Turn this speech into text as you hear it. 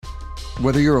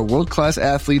Whether you're a world-class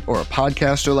athlete or a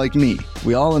podcaster like me,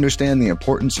 we all understand the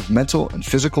importance of mental and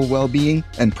physical well-being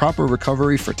and proper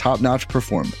recovery for top-notch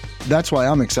performance. That's why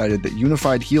I'm excited that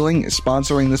Unified Healing is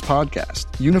sponsoring this podcast.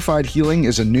 Unified Healing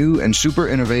is a new and super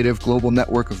innovative global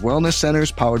network of wellness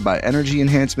centers powered by Energy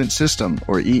Enhancement System,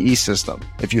 or EE System.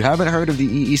 If you haven't heard of the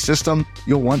EE System,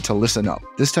 you'll want to listen up.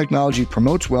 This technology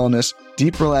promotes wellness,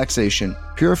 deep relaxation,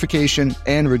 purification,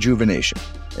 and rejuvenation.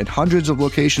 In hundreds of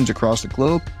locations across the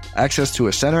globe, access to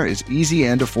a center is easy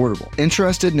and affordable.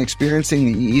 Interested in experiencing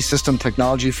the EE System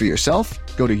technology for yourself?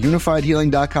 Go to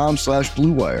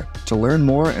unifiedhealing.com/bluewire to learn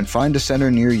more and find a center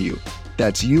near you.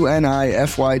 That's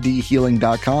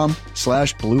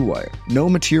unifydhealing.com/bluewire. No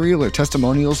material or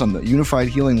testimonials on the Unified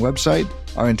Healing website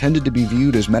are intended to be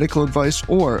viewed as medical advice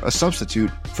or a substitute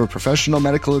for professional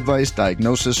medical advice,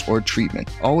 diagnosis, or treatment.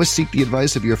 Always seek the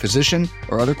advice of your physician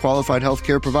or other qualified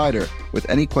healthcare provider with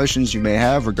any questions you may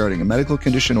have regarding a medical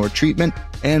condition or treatment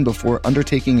and before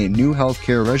undertaking a new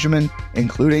healthcare regimen,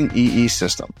 including EE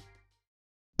System.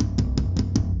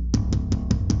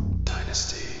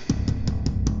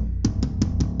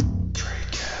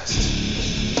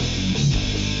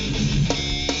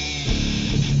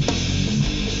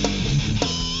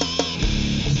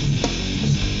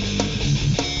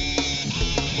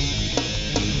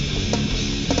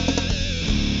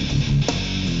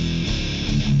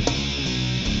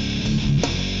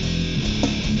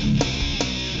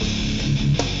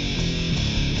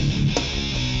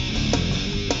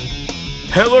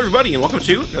 Hello, everybody, and welcome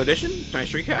to another edition of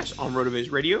Nice Streetcast on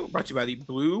RotoViz Radio, brought to you by the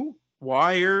Blue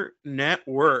Wire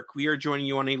Network. We are joining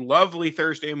you on a lovely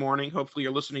Thursday morning. Hopefully,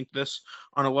 you're listening to this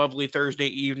on a lovely Thursday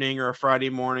evening or a Friday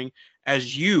morning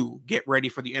as you get ready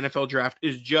for the NFL Draft.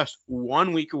 It is just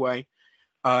 1 week away.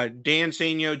 Dan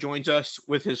Sainio joins us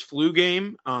with his flu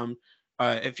game.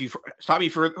 If you've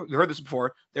heard this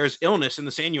before, there's illness in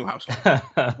the Sainio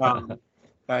household.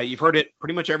 You've heard it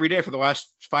pretty much every day for the last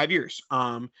 5 years.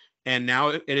 And now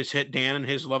it has hit Dan and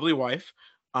his lovely wife.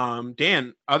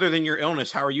 Dan, other than your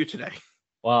illness, how are you today?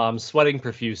 Well, I'm sweating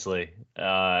profusely.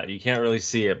 You can't really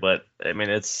see it, but I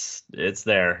mean, it's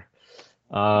there.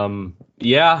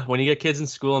 Yeah, when you get kids in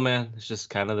school, man, it's just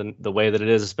kind of the way that it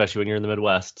is, especially when you're in the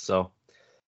Midwest. So,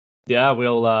 yeah,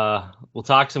 we'll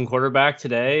talk some quarterback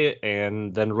today,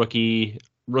 and then rookie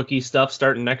stuff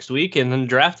starting next week, and then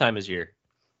draft time is here.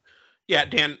 Yeah,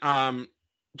 Dan.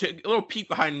 To a little peek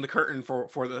behind the curtain for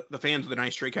the fans of the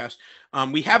Nice Streetcast,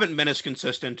 we haven't been as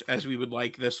consistent as we would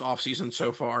like this offseason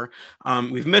so far.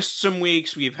 We've missed some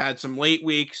weeks. We've had some late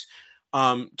weeks.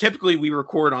 Typically, we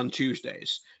record on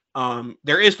Tuesdays.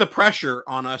 There is the pressure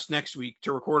on us next week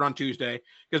to record on Tuesday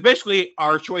because basically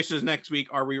our choices next week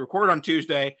are we record on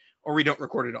Tuesday or we don't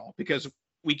record at all because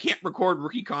we can't record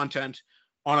rookie content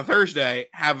on a Thursday,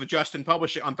 have Justin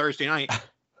publish it on Thursday night,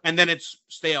 and then it's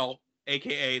stale.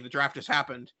 AKA the draft has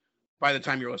happened by the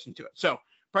time you're listening to it. So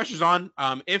pressure's on.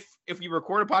 If we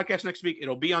record a podcast next week,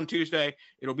 it'll be on Tuesday.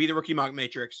 It'll be the Rookie Mock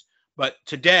Matrix. But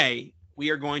today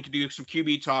we are going to do some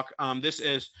QB talk. This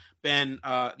has been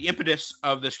the impetus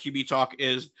of this QB talk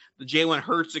is the Jalen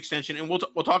Hurts extension. And we'll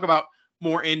talk about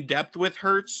more in depth with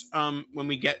Hurts when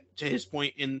we get to his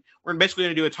point we're basically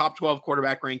going to do a top 12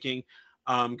 quarterback ranking,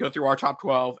 go through our top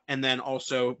 12 and then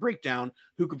also break down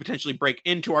who could potentially break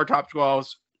into our top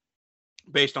 12s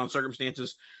based on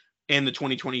circumstances in the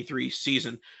 2023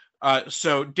 season.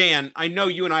 So, Dan, I know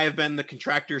you and I have been the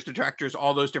contractors, detractors,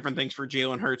 all those different things for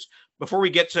Jalen Hurts. Before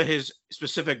we get to his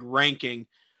specific ranking,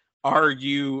 are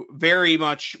you very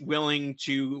much willing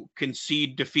to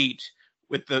concede defeat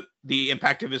with the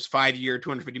impact of his 5-year,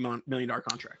 $250 million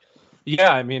contract?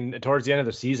 Yeah, I mean, towards the end of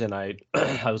the season, I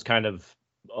was kind of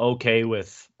okay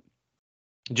with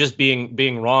just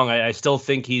being wrong. I still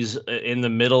think he's in the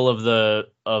middle of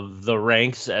the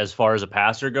ranks as far as a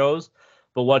passer goes,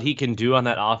 but what he can do on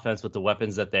that offense with the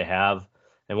weapons that they have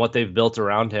and what they've built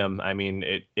around him, I mean,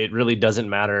 it really doesn't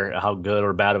matter how good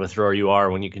or bad of a thrower you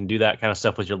are when you can do that kind of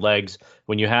stuff with your legs.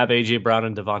 When you have A.J. Brown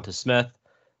and Devonta Smith,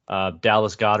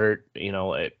 Dallas Goedert,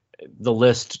 the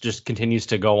list just continues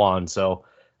to go on. So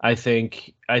I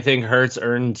think Hurts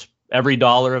earned every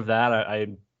dollar of that.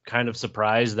 I'm kind of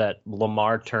surprised that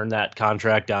Lamar turned that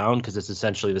contract down because it's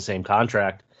essentially the same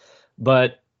contract.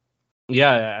 But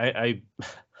yeah,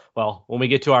 well, when we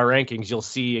get to our rankings, you'll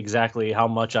see exactly how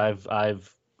much I've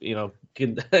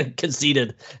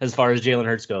conceded as far as Jalen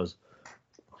Hurts goes.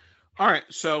 All right,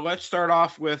 so let's start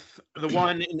off with the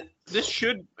one. This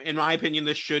should, in my opinion,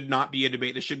 this should not be a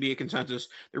debate. This should be a consensus.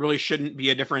 There really shouldn't be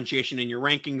a differentiation in your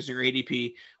rankings, your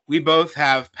ADP. We both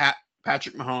have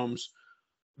Patrick Mahomes,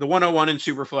 the 101 in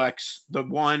Superflex,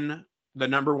 the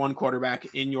number one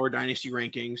quarterback in your dynasty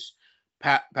rankings.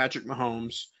 Patrick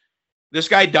Mahomes. This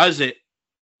guy does it.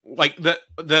 Like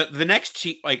the next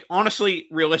like honestly,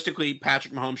 realistically,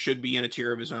 Patrick Mahomes should be in a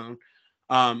tier of his own.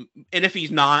 And if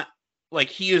he's not, like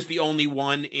he is the only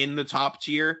one in the top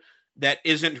tier that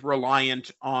isn't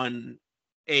reliant on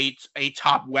a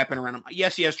top weapon around him.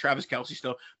 Yes, he has Travis Kelce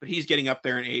still, but he's getting up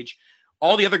there in age.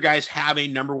 All the other guys have a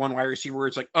number one wide receiver where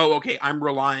it's like, oh, okay, I'm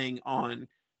relying on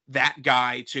that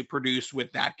guy to produce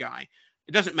with that guy.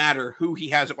 It doesn't matter who he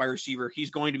has at wide receiver.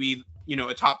 He's going to be,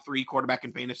 a top 3 quarterback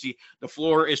in fantasy. The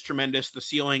floor is tremendous. The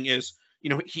ceiling is,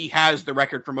 he has the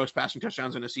record for most passing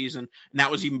touchdowns in a season. And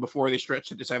that was even before they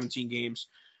stretched it to 17 games.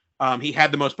 He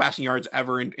had the most passing yards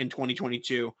ever in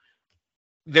 2022.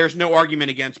 There's no argument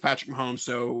against Patrick Mahomes.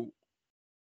 So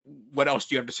what else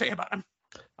do you have to say about him?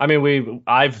 I mean,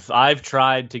 I've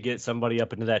tried to get somebody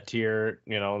up into that tier.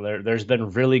 There's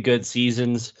been really good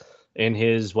seasons in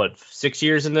his 6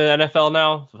 years in the NFL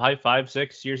now,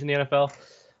 5-6 years in the NFL.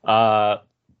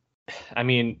 I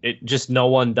mean, it just no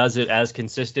one does it as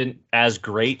consistent, as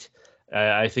great.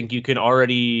 I think you can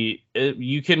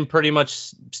pretty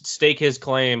much stake his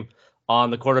claim on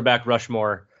the quarterback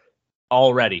Rushmore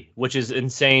already, which is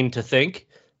insane to think,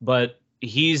 but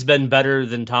he's been better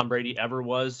than Tom Brady ever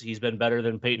was. He's been better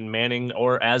than Peyton Manning,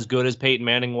 or as good as Peyton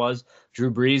Manning was.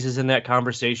 Drew Brees is in that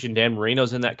conversation. Dan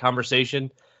Marino's in that conversation.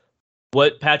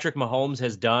 What Patrick Mahomes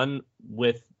has done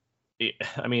with,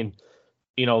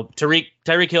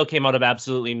 Tyreek Hill came out of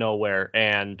absolutely nowhere,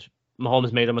 and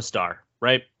Mahomes made him a star,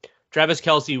 right? Travis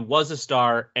Kelce was a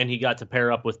star, and he got to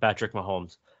pair up with Patrick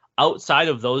Mahomes. Outside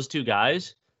of those two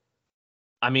guys,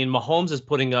 Mahomes is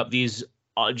putting up these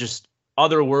just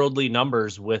otherworldly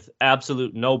numbers with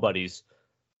absolute nobodies,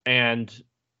 and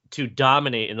to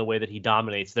dominate in the way that he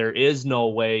dominates, there is no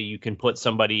way you can put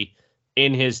somebody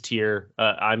in his tier.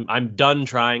 I'm done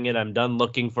trying it. I'm done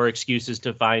looking for excuses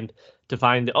to find.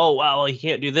 Oh well, he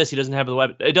can't do this. He doesn't have the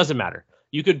weapon. It doesn't matter.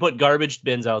 You could put garbage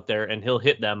bins out there, and he'll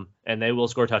hit them, and they will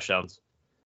score touchdowns.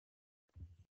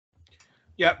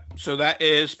 Yep. So that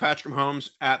is Patrick Mahomes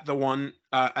at the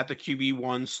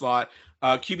QB1 slot.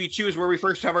 QB2 is where we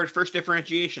first have our first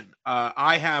differentiation.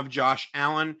 I have Josh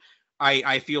Allen.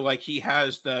 I feel like he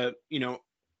has the,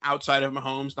 outside of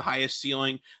Mahomes, the highest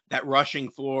ceiling. That rushing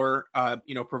floor,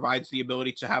 provides the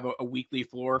ability to have a weekly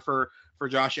floor for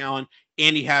Josh Allen.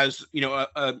 And he has,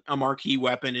 a marquee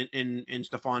weapon in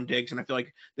Stephon Diggs. And I feel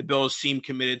like the Bills seem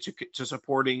committed to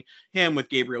supporting him with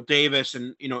Gabriel Davis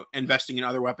and, investing in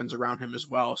other weapons around him as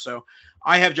well. So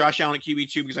I have Josh Allen at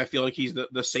QB2 because I feel like he's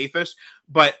the safest.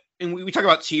 But, and we talk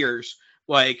about tiers,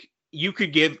 like you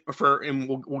could give and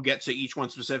we'll get to each one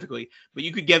specifically, but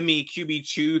you could give me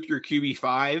QB2 through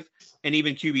QB5 and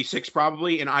even QB6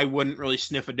 probably, and I wouldn't really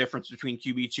sniff a difference between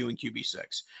QB2 and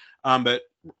QB6. But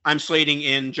I'm slating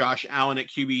in Josh Allen at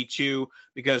QB2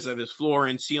 because of his floor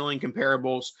and ceiling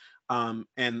comparables,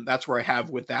 and that's where I have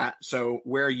with that. So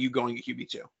where are you going at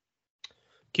QB2?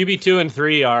 QB2 and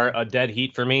 3 are a dead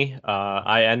heat for me.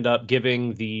 I end up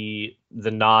giving the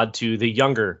nod to the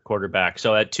younger quarterback.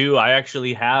 So at 2, I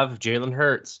actually have Jalen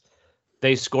Hurts.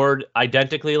 They scored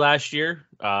identically last year.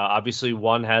 Obviously,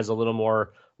 one has a little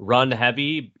more run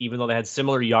heavy, even though they had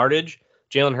similar yardage.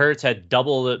 Jalen Hurts had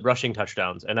double the rushing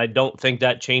touchdowns, and I don't think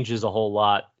that changes a whole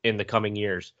lot in the coming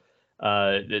years.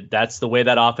 That's the way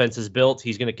that offense is built.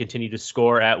 He's going to continue to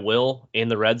score at will in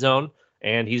the red zone,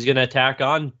 and he's going to attack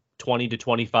on 20 to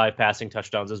 25 passing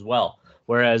touchdowns as well.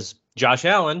 Whereas Josh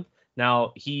Allen,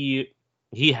 now he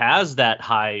has that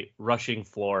high rushing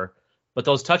floor, but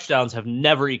those touchdowns have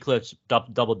never eclipsed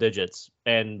double digits,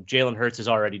 and Jalen Hurts has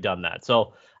already done that.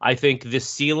 So I think the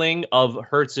ceiling of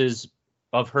Hurts's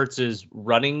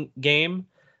running game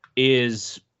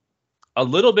is a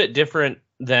little bit different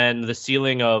than the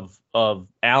ceiling of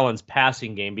Allen's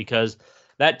passing game, because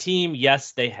that team,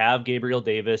 yes, they have Gabriel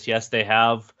Davis. Yes, they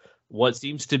have what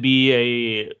seems to be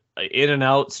a in and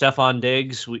out Stephon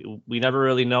Diggs. We never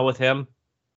really know with him,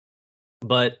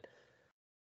 but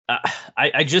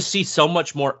I just see so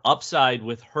much more upside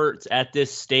with Hurts at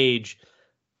this stage,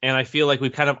 and I feel like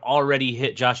we've kind of already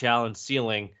hit Josh Allen's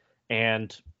ceiling,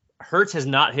 and Hurts has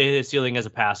not hit his ceiling as a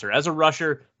passer. As a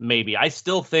rusher, maybe. I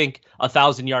still think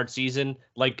 1,000-yard season,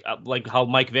 like how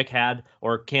Mike Vick had,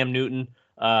 or Cam Newton,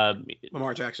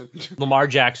 Lamar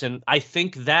Jackson. I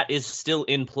think that is still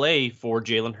in play for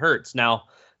Jalen Hurts. Now,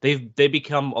 they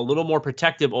become a little more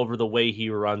protective over the way he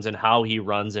runs and how he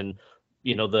runs, and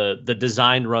the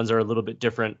designed runs are a little bit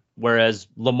different. Whereas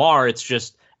Lamar, it's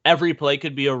just every play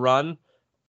could be a run.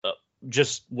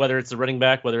 Just whether it's the running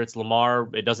back, whether it's Lamar,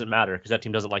 it doesn't matter because that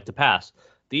team doesn't like to pass.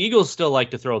 The Eagles still like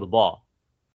to throw the ball.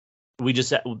 We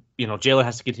just, Jalen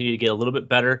has to continue to get a little bit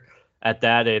better at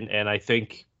that, and I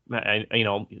think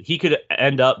He could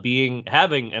end up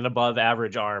having an above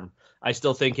average arm. I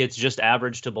still think it's just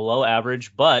average to below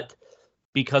average, but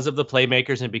because of the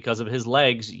playmakers and because of his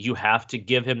legs, you have to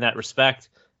give him that respect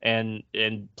and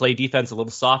play defense a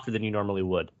little softer than you normally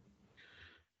would.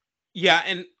 Yeah,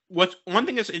 and one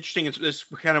thing that's interesting is this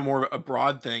kind of more a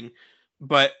broad thing,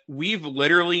 but we've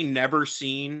literally never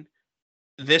seen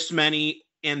this many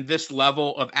and this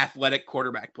level of athletic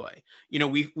quarterback play.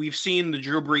 We've seen the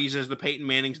Drew Breeses, the Peyton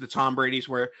Mannings, the Tom Brady's,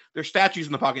 where they're statues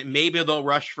in the pocket. Maybe they'll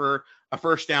rush for a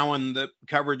first down when the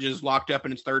coverage is locked up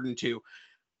and it's 3rd and 2.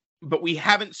 But we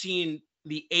haven't seen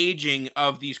the aging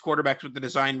of these quarterbacks with the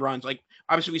design runs. Like,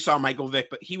 obviously we saw Michael Vick,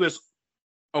 but he was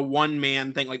a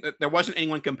one-man thing. Like, there wasn't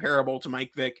anyone comparable to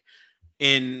Mike Vick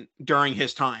during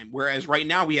his time. Whereas right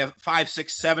now we have 5,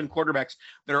 6, 7 quarterbacks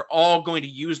that are all going to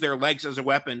use their legs as a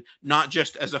weapon, not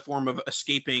just as a form of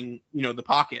escaping, the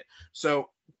pocket. So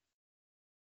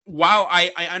while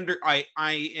I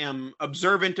am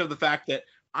observant of the fact that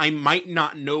I might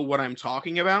not know what I'm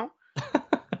talking about,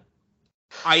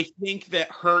 I think that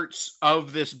Hurts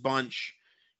of this bunch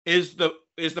is the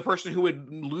person who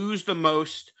would lose the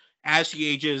most as he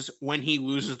ages when he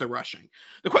loses the rushing.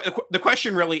 The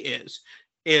question really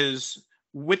is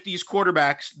with these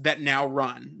quarterbacks that now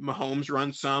run, Mahomes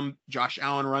runs some, Josh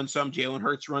Allen runs some, Jalen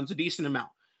Hurts runs a decent amount.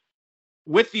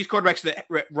 With these quarterbacks that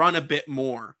run a bit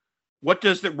more, what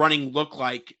does the running look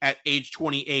like at age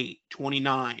 28,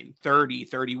 29, 30,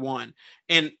 31?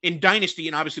 And in Dynasty,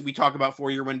 and obviously we talk about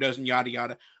 4-year windows and yada,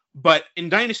 yada, but in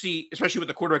Dynasty, especially with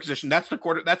the quarterback position, that's the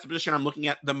position I'm looking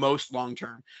at the most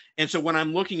long-term. And so when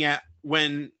I'm looking at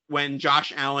when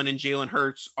Josh Allen and Jalen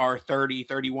Hurts are 30,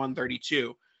 31,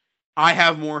 32, I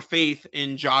have more faith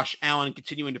in Josh Allen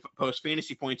continuing to post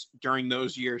fantasy points during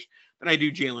those years than I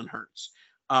do Jalen Hurts.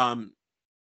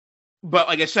 But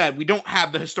like I said, we don't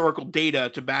have the historical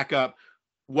data to back up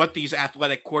what these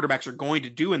athletic quarterbacks are going to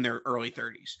do in their early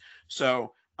 30s.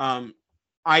 So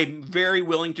I'm very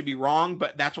willing to be wrong,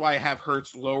 but that's why I have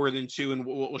Hurts lower than 2, and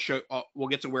we'll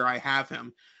get to where I have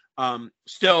him.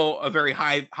 Still a very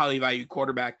highly valued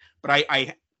quarterback, but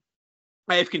I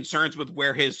have concerns with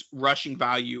where his rushing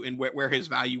value and where his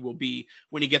value will be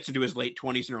when he gets into his late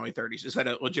 20s and early 30s. Is that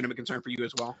a legitimate concern for you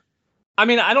as well? I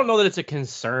mean, I don't know that it's a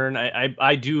concern.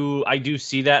 I do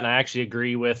see that, and I actually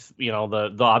agree with the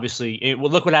obviously.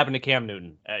 Look what happened to Cam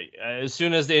Newton. As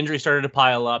soon as the injury started to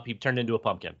pile up, he turned into a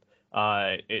pumpkin.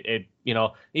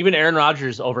 Even Aaron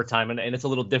Rodgers over time, and it's a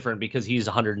little different because he's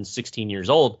 116 years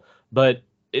old, but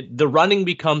the running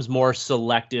becomes more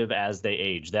selective as they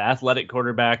age. The athletic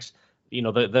quarterbacks,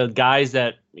 the guys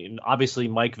that obviously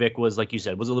Mike Vick was, like you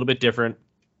said, was a little bit different.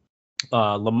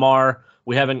 Lamar,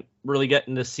 we haven't really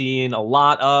gotten to seeing a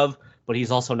lot of, but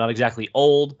he's also not exactly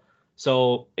old.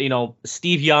 So,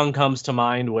 Steve Young comes to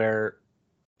mind where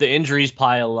the injuries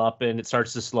pile up and it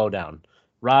starts to slow down.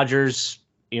 Rodgers,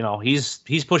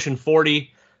 he's pushing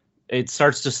 40. It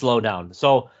starts to slow down.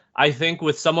 So I think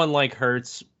with someone like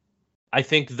Hurts, I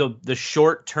think the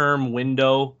short-term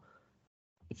window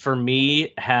for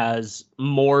me has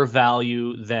more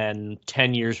value than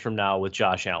 10 years from now with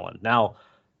Josh Allen. Now,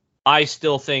 I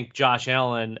still think Josh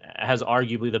Allen has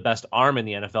arguably the best arm in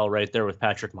the NFL right there with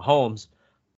Patrick Mahomes,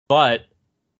 but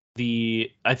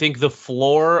I think the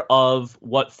floor of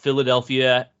what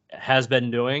Philadelphia has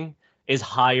been doing is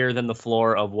higher than the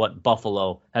floor of what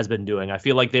Buffalo has been doing. I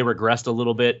feel like they regressed a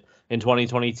little bit in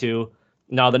 2022.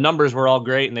 Now, the numbers were all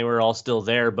great and they were all still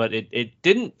there, but it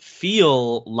didn't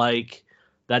feel like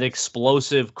that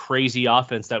explosive, crazy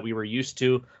offense that we were used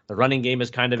to. The running game is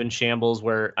kind of in shambles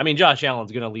where, Josh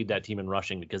Allen's going to lead that team in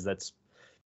rushing because it's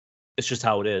just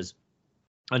how it is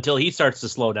until he starts to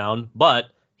slow down,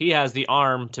 but he has the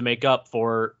arm to make up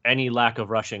for any lack of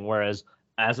rushing. Whereas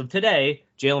as of today,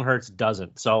 Jalen Hurts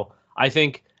doesn't. So I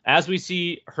think as we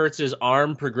see Hurts's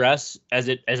arm progress as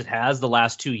it has the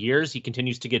last 2 years, he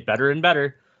continues to get better and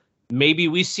better. Maybe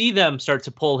we see them start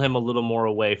to pull him a little more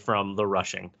away from the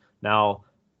rushing. Now,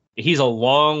 he's a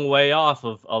long way off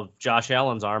of Josh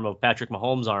Allen's arm, of Patrick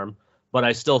Mahomes' arm, but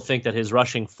I still think that his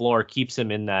rushing floor keeps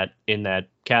him in that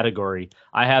category.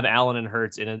 I have Allen and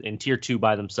Hurts in tier 2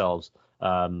 by themselves,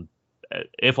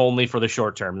 if only for the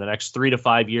short term. The next 3 to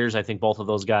 5 years, I think both of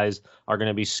those guys are going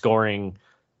to be scoring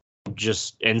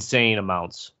just insane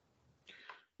amounts.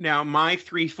 Now, my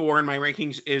 3-4 in my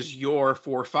rankings is your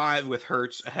 4-5 with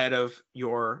Hurts ahead of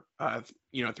your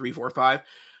 3-4-5.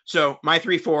 So my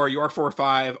 3-4, your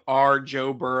 4-5 are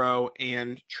Joe Burrow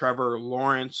and Trevor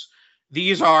Lawrence.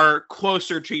 These are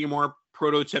closer to your more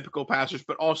prototypical passers,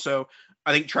 but also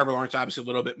I think Trevor Lawrence obviously a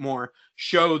little bit more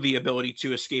show the ability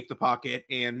to escape the pocket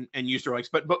and use their legs.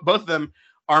 But both of them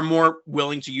are more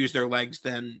willing to use their legs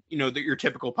than, your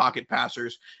typical pocket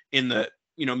passers in the,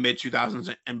 mid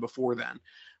 2000s and before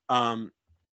then.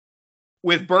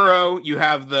 With Burrow, you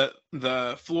have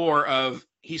the floor of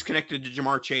he's connected to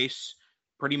Ja'Marr Chase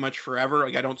pretty much forever.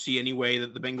 Like, I don't see any way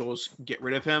that the Bengals get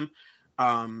rid of him.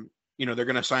 They're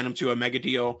going to sign him to a mega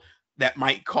deal that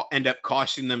might end up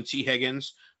costing them T.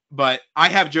 Higgins. But I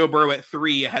have Joe Burrow at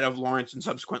 3 ahead of Lawrence and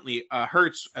subsequently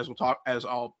Hurts, as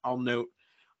I'll note,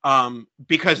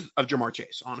 because of Ja'Marr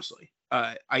Chase. Honestly,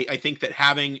 I think that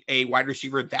having a wide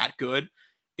receiver that good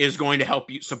is going to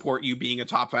help you support you being a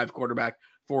top 5 quarterback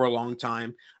for a long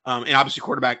time. And obviously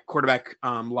quarterback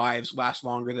lives last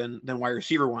longer than wide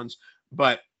receiver ones.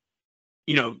 But,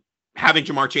 having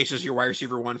Ja'Marr Chase as your wide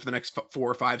receiver 1 for the next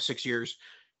 4, 5, 6 years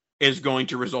is going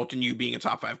to result in you being a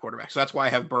top 5 quarterback. So that's why I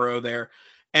have Burrow there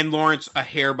and Lawrence a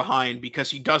hair behind, because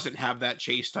he doesn't have that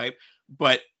Chase type.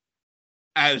 But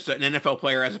as an NFL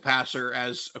player, as a passer,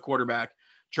 as a quarterback,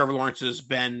 Trevor Lawrence has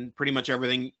been pretty much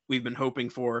everything we've been hoping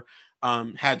for.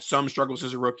 Had some struggles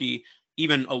as a rookie,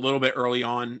 even a little bit early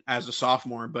on as a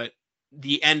sophomore, but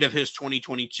the end of his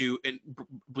 2022 and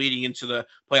bleeding into the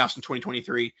playoffs in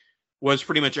 2023 was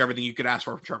pretty much everything you could ask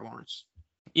for from Trevor Lawrence.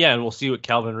 Yeah, and we'll see what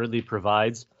Calvin Ridley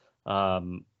provides.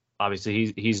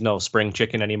 Obviously, he's no spring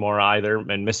chicken anymore either,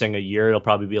 and missing a year, he'll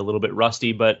probably be a little bit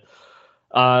rusty. But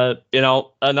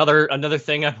another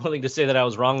thing I'm willing to say that I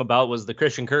was wrong about was the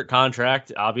Christian Kirk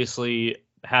contract. Obviously,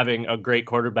 having a great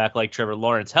quarterback like Trevor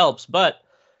Lawrence helps, but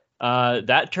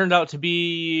that turned out to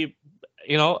be,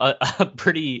 a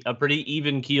pretty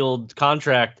even keeled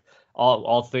contract,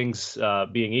 all things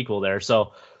being equal there.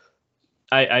 So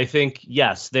I think,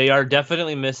 yes, they are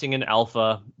definitely missing an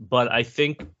alpha, but I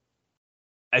think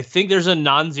there's a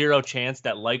non-zero chance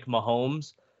that, like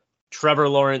Mahomes, Trevor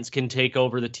Lawrence can take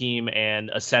over the team and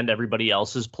ascend everybody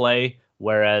else's play,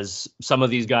 whereas some of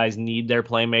these guys need their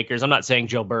playmakers. I'm not saying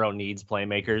Joe Burrow needs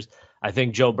playmakers. I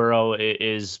think Joe Burrow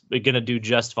is going to do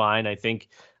just fine. I think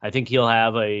he'll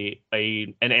have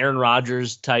an Aaron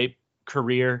Rodgers type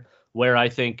career, where I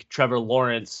think Trevor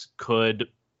Lawrence could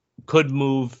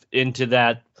move into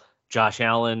that Josh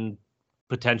Allen,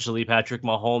 potentially Patrick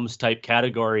Mahomes type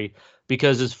category,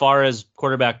 because as far as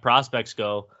quarterback prospects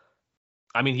go,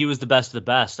 I mean, he was the best of the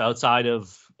best outside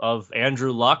of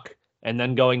Andrew Luck, and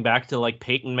then going back to like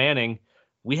Peyton Manning.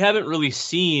 We haven't really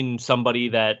seen somebody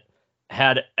that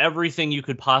had everything you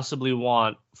could possibly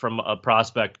want from a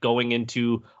prospect going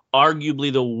into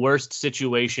arguably the worst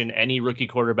situation any rookie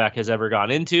quarterback has ever gone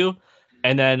into.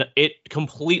 And then it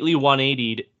completely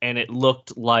 180'd, and it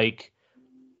looked like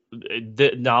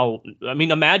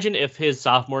imagine if his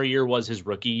sophomore year was his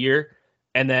rookie year,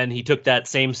 and then he took that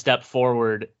same step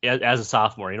forward as a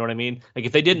sophomore. You know what I mean? Like,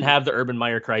 if they didn't have the Urban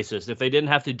Meyer crisis, if they didn't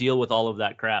have to deal with all of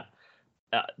that crap,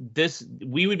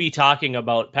 we would be talking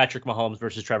about Patrick Mahomes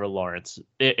versus Trevor Lawrence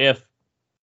if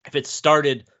it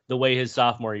started the way his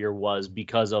sophomore year was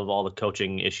because of all the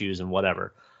coaching issues and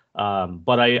whatever.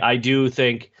 But I do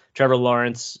think Trevor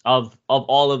Lawrence, of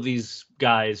all of these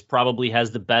guys, probably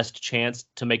has the best chance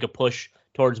to make a push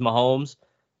towards Mahomes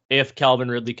if Calvin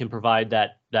Ridley can provide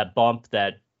that bump,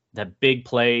 that big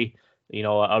play,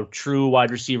 a true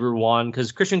wide receiver 1,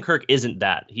 because Christian Kirk isn't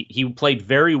that. He played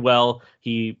very well.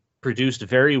 He produced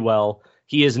very well.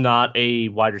 He is not a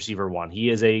wide receiver 1.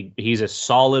 He's a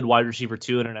solid wide receiver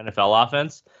 2 in an NFL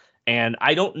offense. And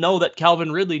I don't know that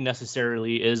Calvin Ridley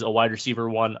necessarily is a wide receiver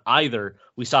 1 either.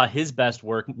 We saw his best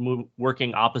work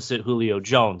working opposite Julio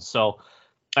Jones. So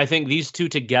I think these two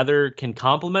together can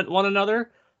complement one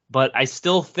another, but I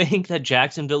still think that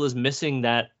Jacksonville is missing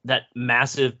that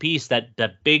massive piece, that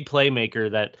big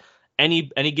playmaker, that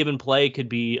any given play could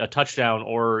be a touchdown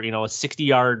or, a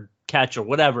 60-yard catch or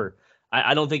whatever.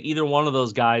 I don't think either one of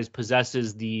those guys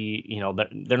possesses they're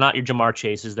not your Ja'Marr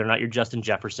Chases. They're not your Justin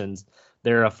Jeffersons.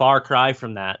 They're a far cry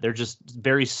from that. They're just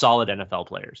very solid NFL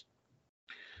players.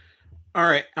 All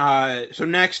right. So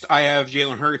next I have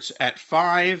Jalen Hurts at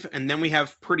 5, and then we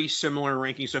have pretty similar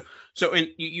rankings. So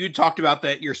you talked about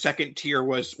that your second tier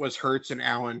was Hurts and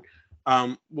Allen.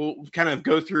 We'll kind of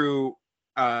go through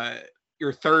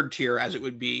your third tier as it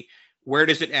would be. Where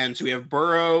does it end? So we have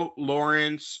Burrow,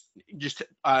 Lawrence. Just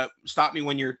stop me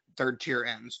when your third tier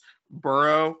ends.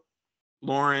 Burrow,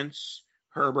 Lawrence,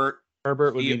 Herbert.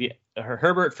 Herbert would be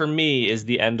Herbert for me is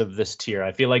the end of this tier.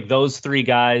 I feel like those three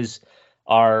guys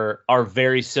are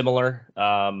very similar.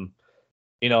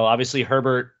 Obviously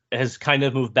Herbert has kind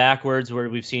of moved backwards, where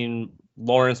we've seen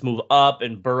Lawrence move up,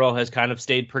 and Burrow has kind of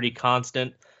stayed pretty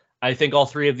constant. I think all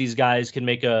three of these guys can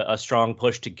make a strong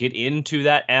push to get into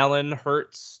that Allen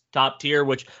Hurts top tier,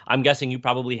 which I'm guessing you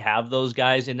probably have those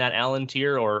guys in that Allen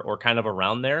tier or kind of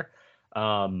around there.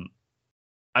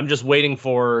 I'm just waiting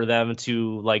for them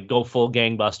to like go full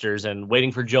gangbusters and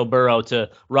waiting for Joe Burrow to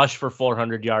rush for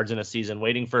 400 yards in a season,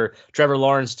 waiting for Trevor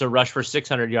Lawrence to rush for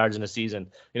 600 yards in a season.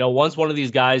 Once one of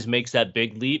these guys makes that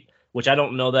big leap, which I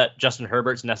don't know that Justin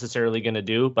Herbert's necessarily going to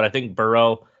do, but I think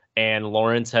Burrow and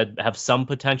Lawrence have some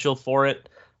potential for it.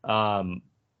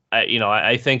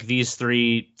 I think these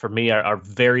three for me are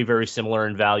very, very similar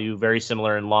in value, very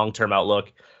similar in long-term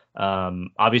outlook.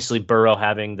 Obviously Burrow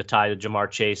having the tie to Jamar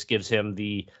Chase gives him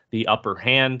the upper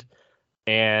hand,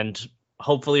 and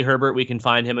hopefully Herbert, we can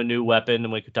find him a new weapon.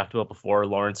 And we talked about before,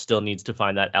 Lawrence still needs to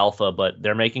find that alpha, but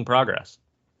they're making progress.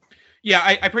 Yeah,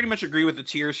 I pretty much agree with the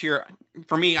tiers here.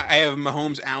 For me, I have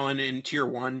Mahomes, Allen in tier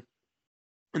 1,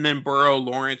 and then Burrow,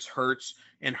 Lawrence, Hurts,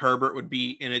 and Herbert would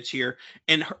be in a tier.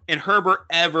 And Herbert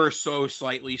ever so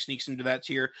slightly sneaks into that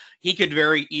tier. He could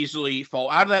very easily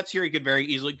fall out of that tier. He could very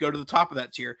easily go to the top of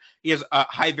that tier. He has a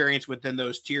high variance within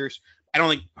those tiers. I don't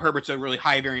think Herbert's a really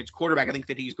high variance quarterback. I think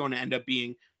that he's going to end up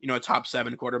being, a top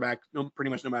 7 quarterback,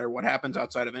 pretty much no matter what happens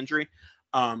outside of injury.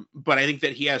 But I think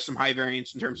that he has some high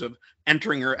variance in terms of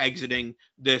entering or exiting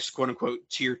this quote unquote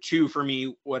tier 2 for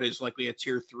me, what is likely a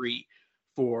tier 3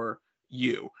 for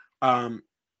you.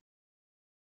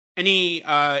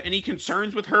 Any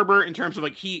concerns with Herbert in terms of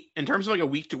like a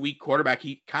week to week quarterback?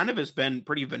 He kind of has been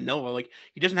pretty vanilla. Like,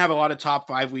 he doesn't have a lot of top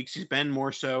 5 weeks. He's been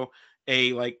more so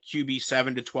a like QB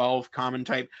 7 to 12 common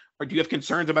type. Or do you have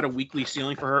concerns about a weekly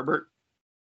ceiling for Herbert?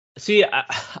 See,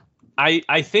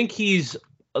 I think he's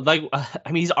like,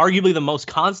 he's arguably the most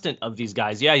constant of these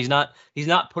guys. Yeah, he's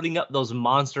not putting up those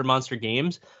monster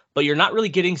games, but you're not really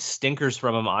getting stinkers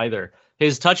from him either.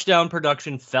 His touchdown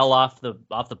production fell off the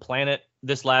planet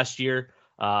this last year.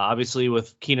 Obviously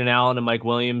with Keenan Allen and Mike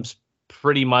Williams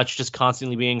pretty much just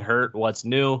constantly being hurt. What's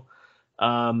new?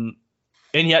 And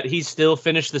yet he still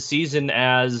finished the season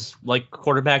as like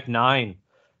quarterback 9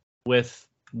 with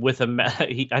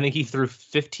I think he threw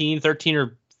 13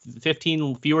 or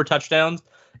 15 fewer touchdowns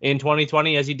in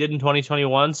 2020 as he did in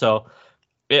 2021. So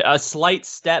a slight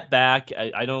step back.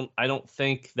 I don't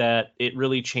think that it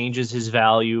really changes his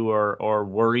value or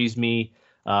worries me.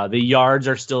 The yards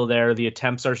are still there. The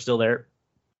attempts are still there.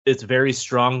 It's very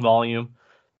strong volume.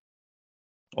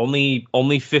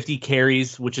 Only 50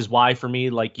 carries, which is why for me,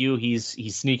 like you, he's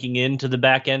sneaking into the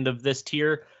back end of this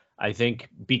tier. I think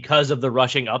because of the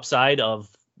rushing upside of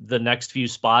the next few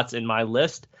spots in my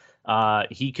list,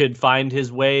 he could find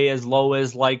his way as low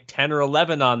as like 10 or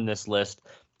 11 on this list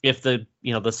if the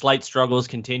slight struggles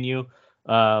continue.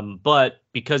 But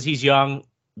because he's young,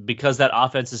 because that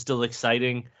offense is still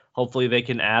exciting, hopefully they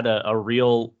can add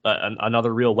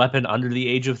another real weapon under the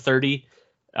age of 30.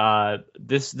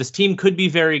 This team could be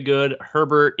very good.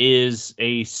 Herbert is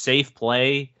a safe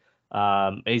play.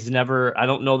 I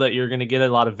don't know that you're going to get a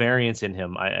lot of variance in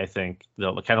him. I think,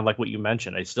 kind of like what you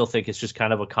mentioned, I still think it's just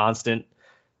kind of a constant.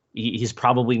 He's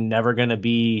probably never going to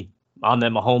be on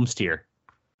that Mahomes tier.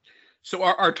 So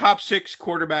our top 6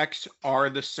 quarterbacks are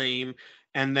the same.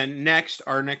 And then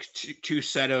our next two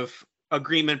set of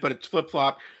agreement, but it's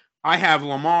flip-flop. I have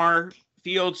Lamar,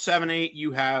 Fields 7-8.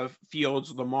 You have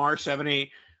Fields, Lamar 7-8.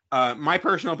 My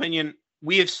personal opinion,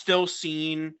 we have still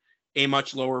seen a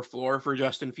much lower floor for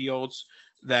Justin Fields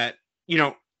that,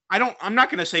 I'm not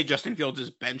going to say Justin Fields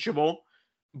is benchable,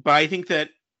 but I think that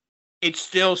it's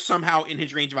still somehow in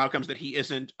his range of outcomes that he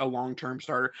isn't a long-term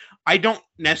starter. I don't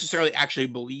necessarily actually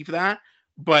believe that,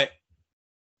 but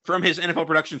from his NFL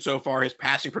production so far, his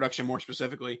passing production more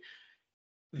specifically,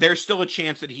 there's still a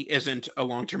chance that he isn't a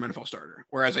long-term NFL starter.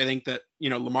 Whereas I think that,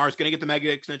 Lamar's going to get the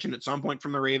mega extension at some point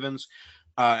from the Ravens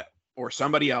or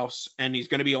somebody else, and he's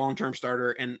going to be a long-term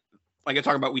starter. And like I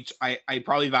talk about, I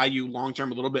probably value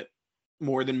long-term a little bit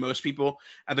more than most people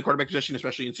at the quarterback position,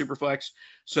 especially in Superflex.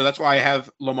 So that's why I have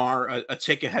Lamar a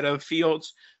tick ahead of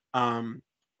Fields.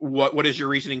 What is your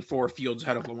reasoning for Fields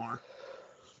ahead of Lamar?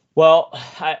 Well,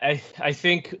 I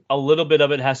think a little bit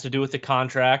of it has to do with the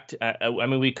contract.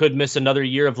 We could miss another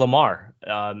year of Lamar.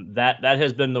 That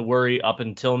has been the worry up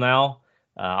until now.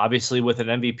 Obviously, with an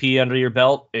MVP under your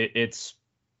belt, it's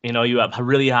you have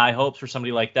really high hopes for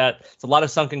somebody like that. It's a lot of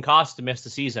sunken costs to miss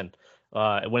the season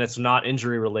when it's not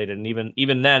injury related, and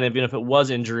even then, even if it was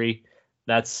injury,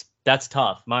 that's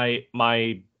tough.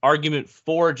 My argument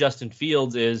for Justin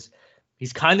Fields is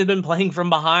he's kind of been playing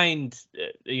from behind,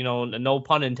 no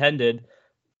pun intended,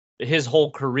 his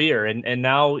whole career. And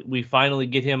now we finally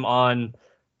get him on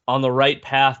the right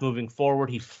path moving forward.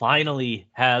 He finally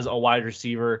has a wide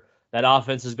receiver. That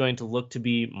offense is going to look to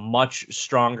be much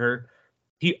stronger.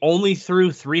 He only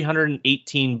threw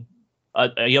 318.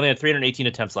 He only had 318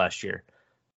 attempts last year.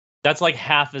 That's like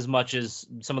half as much as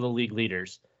some of the league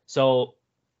leaders. So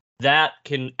that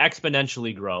can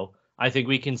exponentially grow. I think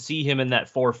we can see him in that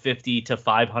 450 to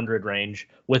 500 range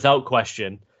without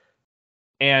question.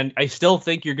 And I still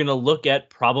think you're going to look at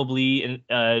probably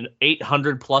an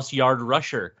 800 plus yard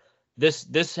rusher.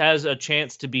 This has a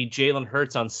chance to be Jalen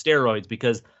Hurts on steroids,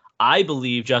 because I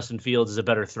believe Justin Fields is a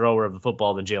better thrower of the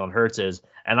football than Jalen Hurts is,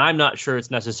 and I'm not sure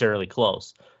it's necessarily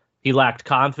close. He lacked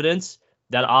confidence.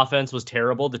 That offense was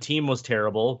terrible. The team was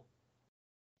terrible.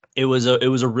 It was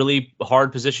a really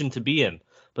hard position to be in.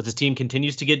 But this team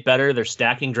continues to get better. They're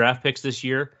stacking draft picks this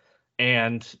year,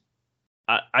 and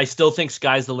I still think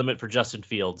sky's the limit for Justin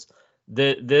Fields.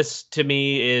 This to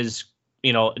me is,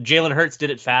 Jalen Hurts did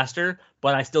it faster,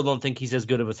 but I still don't think he's as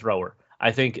good of a thrower.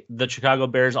 I think the Chicago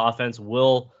Bears offense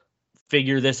will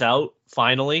figure this out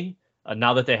finally,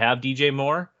 now that they have DJ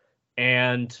Moore.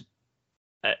 And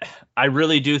I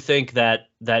really do think that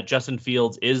Justin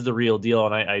Fields is the real deal.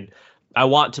 And I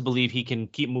want to believe he can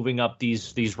keep moving up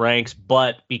these ranks,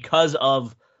 but because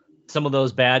of some of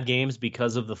those bad games,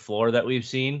 because of the floor that we've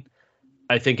seen,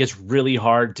 I think it's really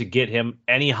hard to get him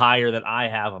any higher than I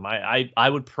have him. I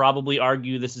would probably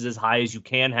argue this is as high as you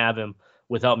can have him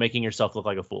without making yourself look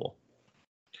like a fool.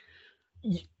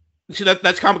 See,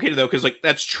 that's complicated though, because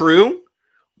that's true,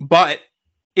 but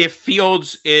if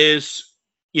Fields is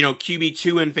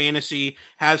QB2 in fantasy,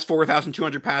 has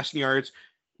 4,200 passing yards,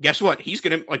 guess what? He's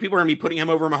going to, people are going to be putting him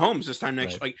over Mahomes this time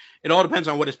next. Right. It all depends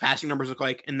on what his passing numbers look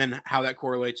like, and then how that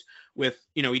correlates with,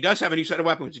 he does have a new set of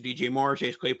weapons, DJ Moore,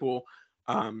 Chase Claypool,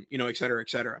 et cetera, et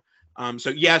cetera.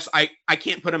 So yes, I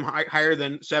can't put him higher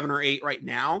than 7 or 8 right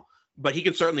now, but he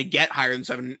can certainly get higher than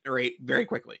 7 or 8 very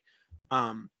quickly.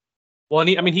 Well,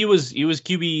 and he was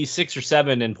QB 6 or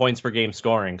 7 in points per game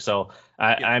scoring. So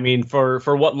I mean,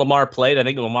 for what Lamar played, I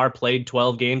think Lamar played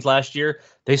 12 games last year.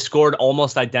 They scored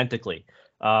almost identically.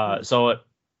 So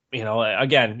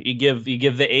again, you give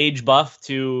the age buff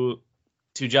to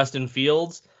Justin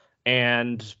Fields,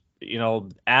 and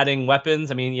adding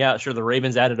weapons. I mean, yeah, sure, the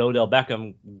Ravens added Odell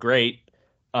Beckham, great.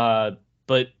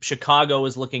 But Chicago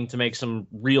is looking to make some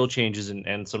real changes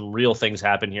and some real things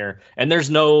happen here. And there's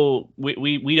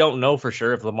we don't know for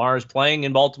sure if Lamar is playing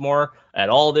in Baltimore at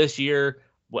all this year.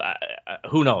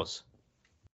 Who knows?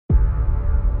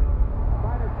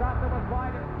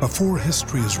 Before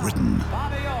history is written,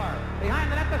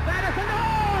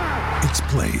 it's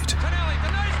played.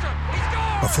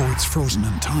 Before it's frozen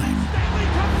in time,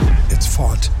 it's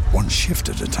fought one shift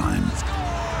at a time.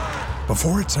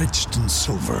 Before it's etched in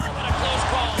silver,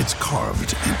 it's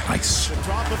carved in ice.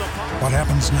 What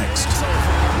happens next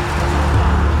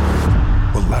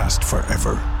will last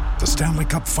forever. The Stanley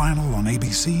Cup Final on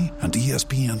ABC and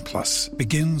ESPN Plus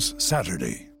begins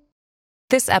Saturday.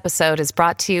 This episode is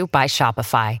brought to you by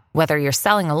Shopify. Whether you're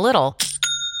selling a little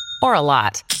or a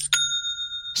lot,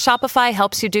 Shopify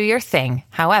helps you do your thing,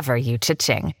 however you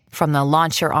cha-ching. From the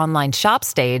launch your online shop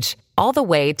stage, all the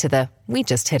way to the we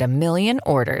just hit 1 million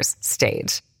orders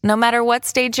stage. No matter what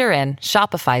stage you're in,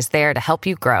 Shopify's there to help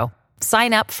you grow.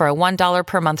 Sign up for a $1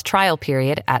 per month trial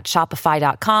period at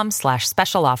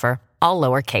shopify.com/special offer, all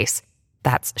lowercase.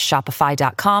 That's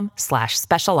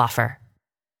shopify.com/special offer.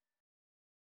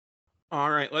 All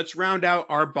right, let's round out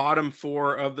our bottom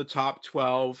 4 of the top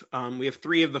 12. We have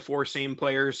 3 of the 4 same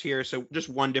players here, so just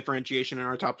one differentiation in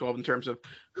our top 12 in terms of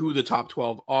who the top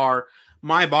 12 are.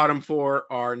 My bottom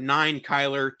 4 are 9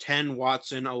 Kyler, 10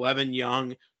 Watson, 11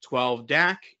 Young, 12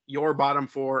 Dak. Your bottom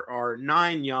 4 are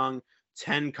 9 Young,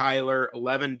 10 Kyler,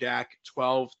 11 Dak,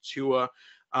 12 Tua.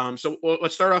 So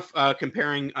let's start off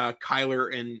comparing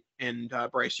Kyler and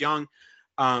Bryce Young.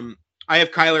 I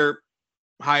have Kyler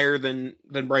higher than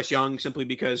Bryce Young simply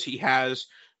because he has,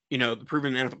 the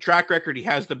proven NFL track record. He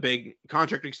has the big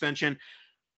contract extension.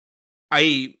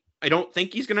 I don't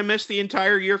think he's going to miss the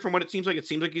entire year from what it seems like. It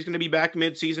seems like he's going to be back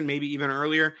mid-season, maybe even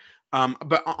earlier.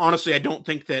 But honestly, I don't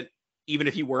think that even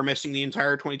if he were missing the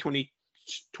entire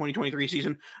 2023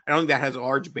 season, I don't think that has a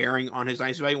large bearing on his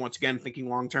nice value. Once again, thinking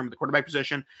long-term at the quarterback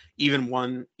position, even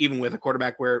with a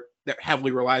quarterback that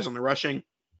heavily relies on the rushing,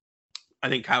 I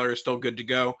think Kyler is still good to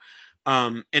go.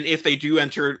 And if they do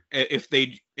enter,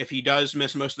 if he does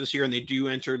miss most of this year and they do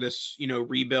enter this,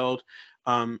 rebuild,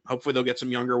 hopefully they'll get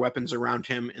some younger weapons around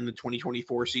him in the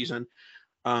 2024 season.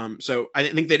 So I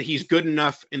think that he's good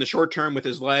enough in the short term with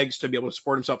his legs to be able to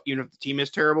support himself, even if the team is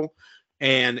terrible.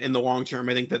 And in the long term,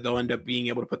 I think that they'll end up being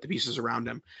able to put the pieces around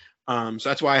him. So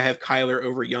that's why I have Kyler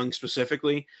over Young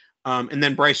specifically. And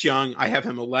then Bryce Young, I have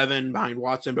him 11 behind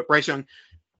Watson, but Bryce Young,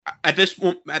 at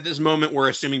this moment, we're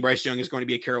assuming Bryce Young is going to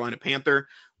be a Carolina Panther.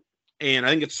 And I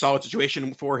think it's a solid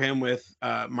situation for him with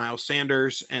Miles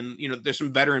Sanders. And, there's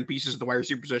some veteran pieces at the wide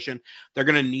receiver position. They're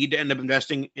going to need to end up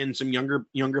investing in some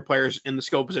younger players in the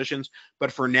skill positions.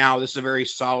 But for now, this is a very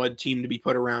solid team to be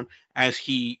put around as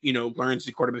he, learns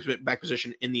the quarterback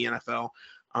position in the NFL.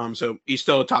 So he's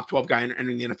still a top 12 guy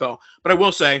entering the NFL. But I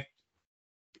will say,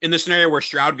 in the scenario where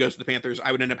Stroud goes to the Panthers,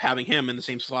 I would end up having him in the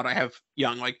same slot I have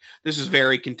Young. Like, this is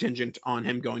very contingent on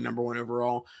him going number 1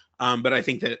 overall. But I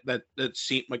think that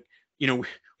seemed like,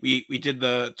 we did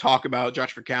the talk about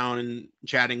Josh McCown and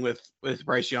chatting with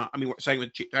Bryce Young. I mean, chatting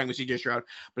with CJ Stroud,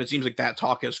 but it seems like that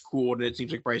talk has cooled, and it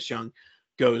seems like Bryce Young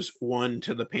goes 1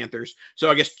 to the Panthers.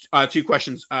 So I guess 2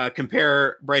 questions.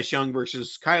 Compare Bryce Young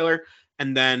versus Kyler,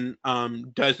 and then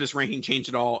does this ranking change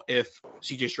at all if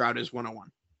CJ Stroud is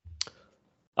 101?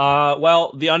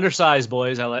 Well, the undersized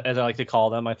boys, as I like to call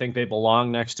them, I think they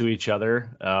belong next to each other.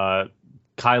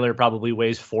 Kyler probably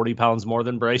weighs 40 pounds more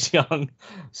than Bryce Young,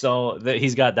 so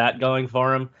he's got that going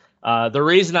for him. The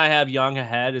reason I have Young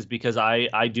ahead is because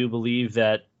I do believe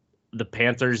that the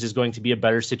Panthers is going to be a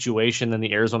better situation than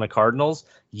the Arizona Cardinals.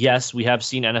 Yes, we have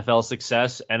seen NFL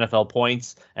success, NFL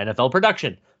points, NFL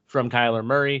production from Kyler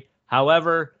Murray.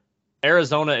 However,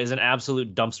 Arizona is an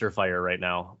absolute dumpster fire right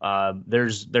now.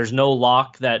 There's no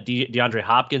lock that DeAndre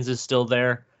Hopkins is still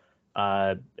there.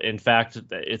 In fact,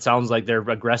 it sounds like they're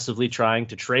aggressively trying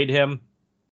to trade him.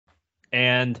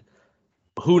 And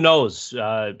who knows?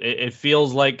 It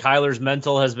feels like Kyler's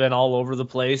mental has been all over the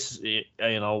place.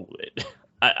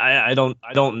 I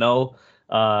don't know.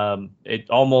 It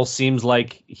almost seems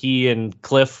like he and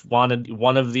Cliff wanted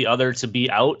one of the other to be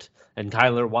out, and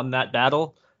Kyler won that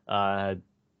battle.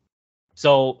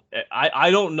 So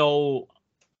I don't know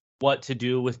what to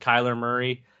do with Kyler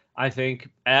Murray. I think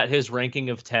at his ranking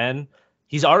of 10,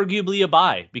 he's arguably a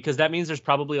buy, because that means there's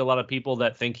probably a lot of people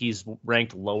that think he's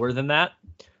ranked lower than that,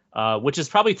 which is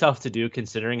probably tough to do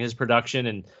considering his production.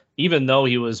 And even though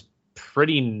he was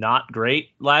pretty not great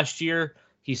last year,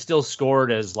 he still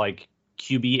scored as like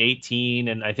QB 18.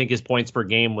 And I think his points per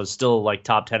game was still like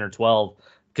top 10 or 12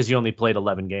 because he only played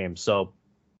 11 games. So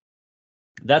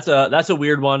that's a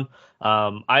weird one.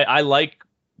 I like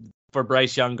for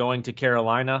Bryce Young going to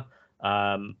Carolina.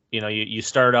 You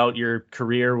start out your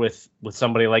career with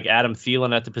somebody like Adam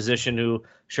Thielen at the position, who,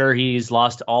 sure, he's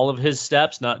lost all of his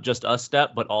steps, not just a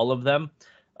step, but all of them.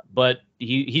 But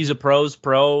he's a pro's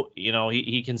pro.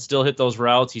 He can still hit those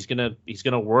routes. He's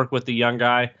gonna work with the young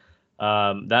guy.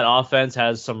 That offense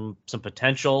has some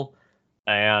potential,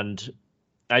 and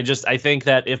I think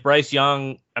that if Bryce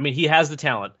Young, he has the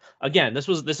talent. Again, this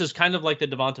is kind of like the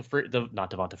not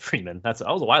Devonta Freeman. That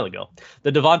was a while ago.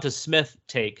 The Devonta Smith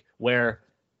take, where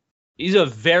he's a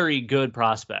very good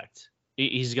prospect.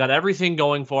 He's got everything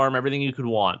going for him, everything you could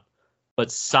want,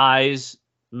 but size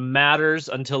matters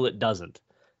until it doesn't.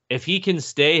 If he can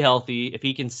stay healthy, if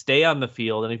he can stay on the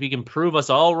field, and if he can prove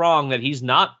us all wrong that he's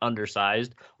not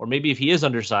undersized, or maybe if he is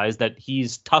undersized, that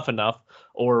he's tough enough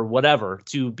or whatever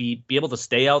to be able to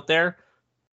stay out there,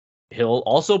 he'll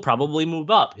also probably move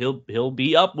up. He'll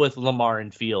be up with Lamar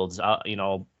and Fields, in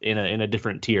a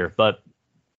different tier. But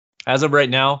as of right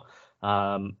now,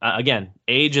 again,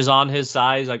 age is on his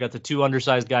size. I got the 2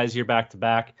 undersized guys here back to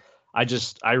back.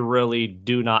 I really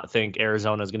do not think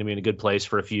Arizona is going to be in a good place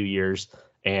for a few years,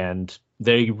 and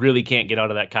they really can't get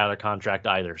out of that Kyler contract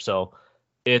either. So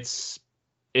it's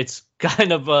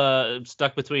kind of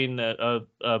stuck between a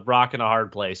rock and a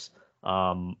hard place.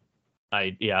 I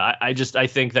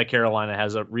think that Carolina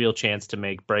has a real chance to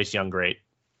make Bryce Young great.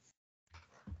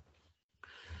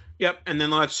 Yep, and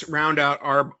then let's round out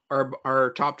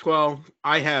our top 12.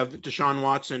 I have Deshaun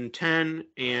Watson 10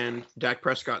 and Dak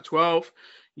Prescott 12.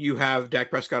 You have Dak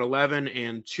Prescott 11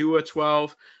 and Tua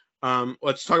 12.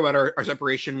 Let's talk about our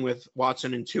separation with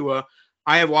Watson and Tua.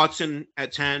 I have Watson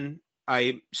at 10.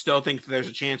 I still think there's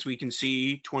a chance we can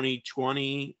see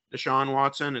 2020 Deshaun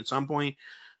Watson at some point.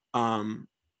 And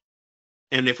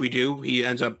if we do, he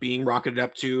ends up being rocketed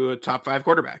up to a top 5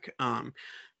 quarterback.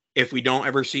 If we don't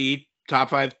ever see top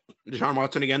 5 Deshaun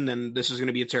Watson again, then this is going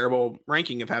to be a terrible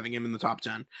ranking of having him in the top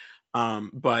 10.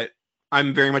 But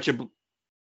I'm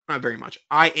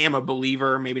I am a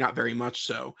believer, maybe not very much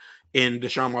so, in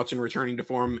Deshaun Watson returning to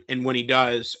form. And when he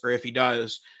does, or if he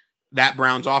does, that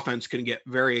Browns offense can get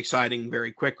very exciting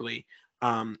very quickly.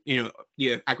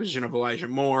 The acquisition of Elijah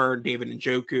Moore, David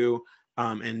Njoku,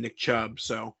 and Nick Chubb.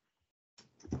 So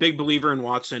big believer in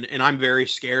Watson, and I'm very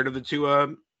scared of the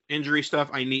Tua injury stuff.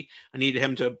 I need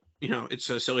him to, it's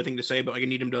a silly thing to say, but I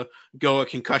need him to go a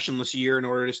concussionless year in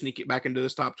order to sneak it back into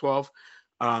this top 12.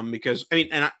 Because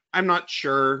I'm not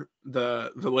sure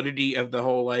the validity of the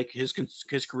whole, like, his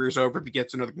career's over if he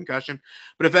gets another concussion,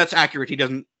 but if that's accurate, he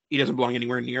doesn't he doesn't belong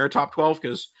anywhere near a top 12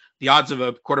 because the odds of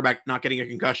a quarterback not getting a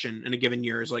concussion in a given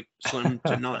year is like slim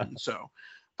to none. So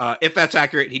if that's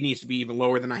accurate, he needs to be even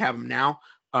lower than I have him now.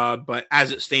 But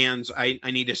as it stands, I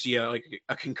need to see a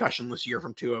concussionless year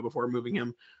from Tua before moving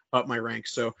him up my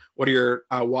ranks. So what are your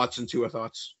Watson Tua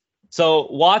thoughts? So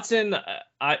Watson,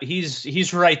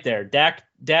 he's right there.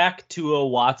 Dak, Tua,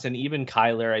 Watson, even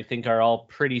Kyler, I think are all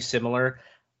pretty similar.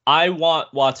 I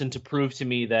want Watson to prove to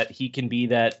me that he can be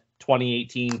that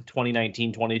 2018,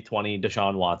 2019, 2020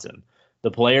 Deshaun Watson,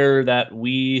 the player that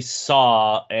we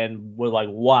saw and were like,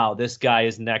 wow, this guy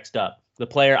is next up. The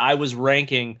player I was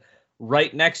ranking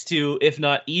right next to, if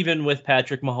not even with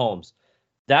Patrick Mahomes.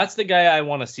 That's the guy I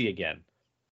want to see again.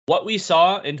 What we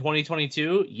saw in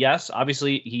 2022, yes,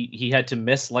 obviously he had to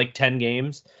miss like 10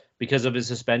 games because of his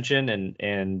suspension,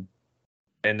 and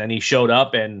then he showed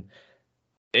up and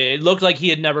it looked like he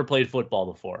had never played football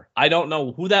before. I don't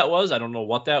know who that was. I don't know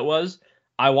what that was.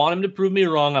 I want him to prove me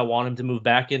wrong. I want him to move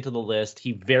back into the list.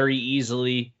 He very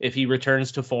easily, if he returns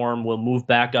to form, will move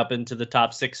back up into the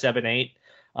top 6, 7, 8.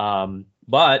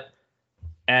 But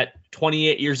at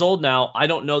 28 years old now, I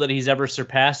don't know that he's ever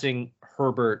surpassing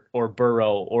Herbert or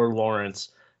Burrow or Lawrence.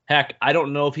 Heck, I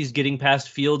don't know if he's getting past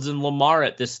Fields and Lamar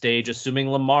at this stage, assuming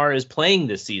Lamar is playing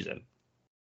this season.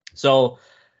 So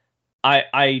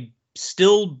I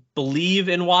still believe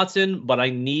in Watson, but I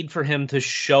need for him to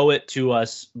show it to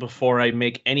us before I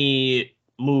make any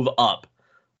move up.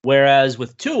 Whereas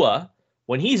with Tua,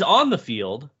 when he's on the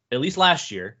field, at least last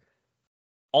year,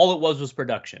 all it was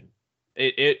production.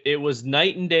 It was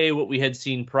night and day what we had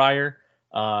seen prior.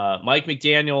 Mike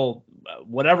McDaniel,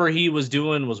 whatever he was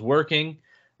doing was working.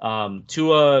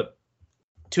 Tua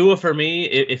for me,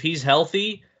 if he's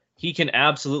healthy, he can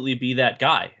absolutely be that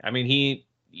guy. I mean,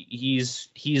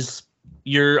 he's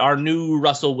our new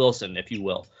Russell Wilson, if you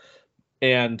will.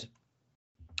 And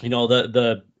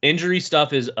the injury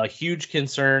stuff is a huge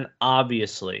concern,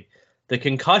 obviously. The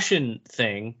concussion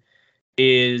thing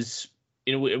is,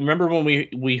 remember when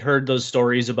we heard those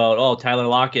stories about, Tyler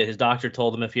Lockett, his doctor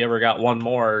told him if he ever got one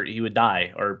more, he would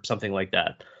die or something like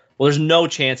that. Well, there's no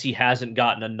chance he hasn't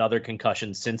gotten another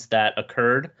concussion since that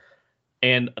occurred.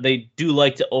 And they do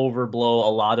like to overblow a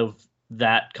lot of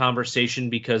that conversation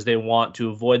because they want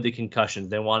to avoid the concussions.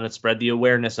 They want to spread the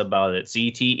awareness about it.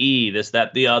 CTE, this,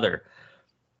 that, the other.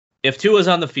 If Tua's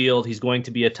on the field, he's going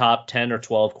to be a top 10 or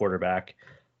 12 quarterback.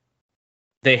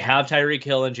 They have Tyreek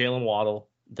Hill and Jalen Waddle.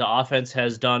 The offense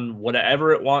has done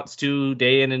whatever it wants to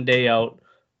day in and day out.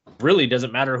 Really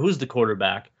doesn't matter who's the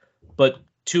quarterback. But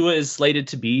Tua is slated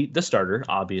to be the starter,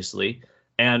 obviously,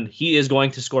 and he is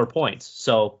going to score points.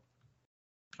 So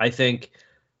I think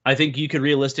you could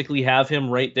realistically have him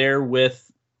right there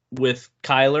with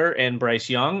Kyler and Bryce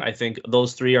Young. I think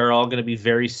those three are all going to be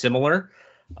very similar,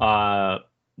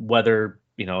 whether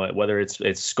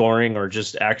it's scoring or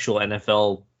just actual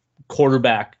NFL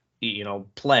quarterback,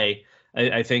 play.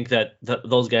 I think that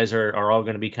those guys are all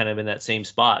going to be kind of in that same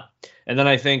spot. And then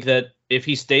I think that if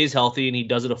he stays healthy and he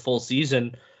does it a full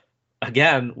season,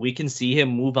 again, we can see him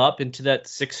move up into that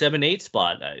 6, 7, 8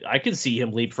 spot. I can see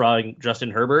him leapfrogging Justin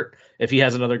Herbert if he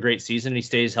has another great season and he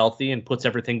stays healthy and puts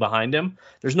everything behind him.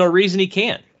 There's no reason he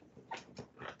can't.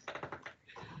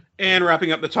 And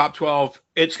wrapping up the top 12,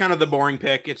 it's kind of the boring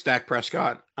pick. It's Dak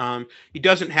Prescott. He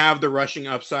doesn't have the rushing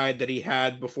upside that he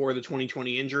had before the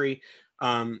 2020 injury.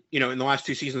 In the last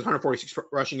two seasons, 146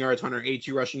 rushing yards,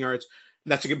 182 rushing yards.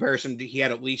 That's a comparison to he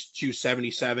had at least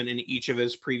 277 in each of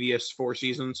his previous 4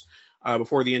 seasons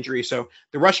before the injury. So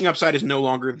the rushing upside is no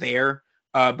longer there,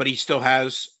 but he still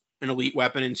has an elite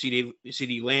weapon in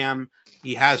CeeDee Lamb.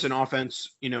 He has an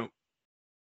offense,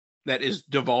 that is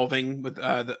devolving with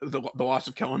the loss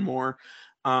of Kellen Moore.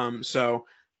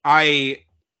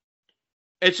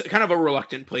 It's kind of a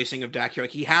reluctant placing of Dak here.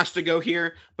 Like, he has to go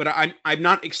here, but I'm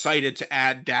not excited to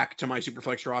add Dak to my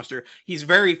Superflex roster. He's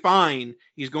very fine.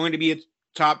 He's going to be a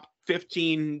top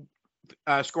 15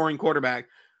 scoring quarterback,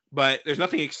 but there's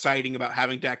nothing exciting about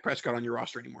having Dak Prescott on your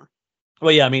roster anymore.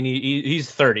 Well, yeah, I mean,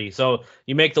 he's 30, so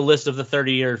you make the list of the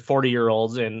 30 or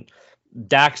 40-year-olds, and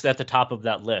Dak's at the top of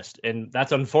that list, and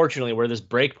that's unfortunately where this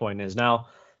break point is. Now,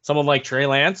 someone like Trey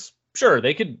Lance, sure,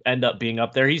 they could end up being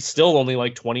up there. He's still only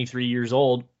like 23 years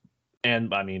old,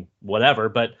 and I mean, whatever,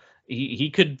 but he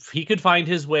could find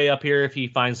his way up here if he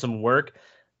finds some work.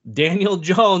 Daniel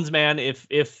Jones, man,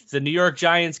 if the New York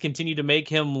Giants continue to make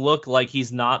him look like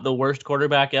he's not the worst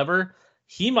quarterback ever,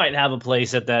 he might have a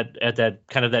place at that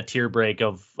kind of that tier break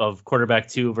of quarterback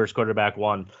 2 versus quarterback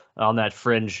 1 on that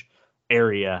fringe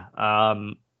area.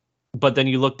 But then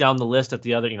you look down the list at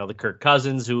the other, the Kirk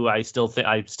Cousins, who I still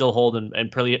hold in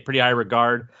pretty high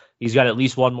regard. He's got at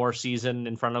least one more season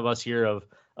in front of us here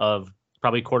of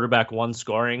probably quarterback one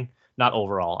scoring, not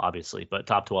overall, obviously, but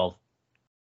top 12.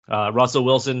 Russell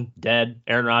Wilson, dead.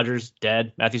 Aaron Rodgers,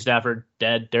 dead. Matthew Stafford,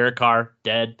 dead. Derek Carr,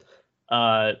 dead.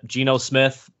 Geno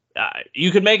Smith.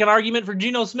 You could make an argument for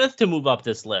Geno Smith to move up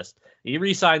this list. He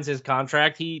re-signs his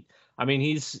contract.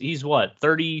 He's what,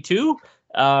 32?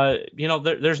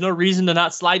 There's no reason to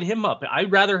not slide him up.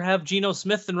 I'd rather have Geno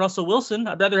Smith than Russell Wilson.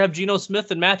 I'd rather have Geno Smith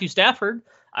than Matthew Stafford.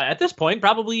 At this point,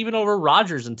 probably even over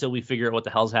Rodgers until we figure out what the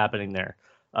hell's happening there.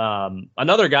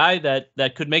 Another guy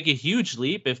that could make a huge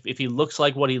leap if he looks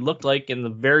like what he looked like in the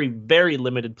very, very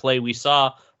limited play we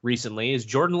saw recently is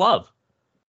Jordan Love.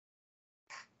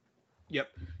 Yep.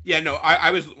 Yeah, no,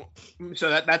 I was, so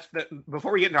that's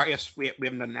before we get into our, yes, we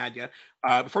haven't done an ad yet.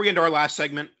 Before we get into our last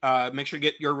segment, make sure to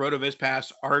get your RotoViz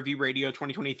Pass. RV Radio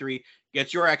 2023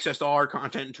 gets your access to all our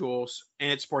content and tools,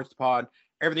 and it supports the pod.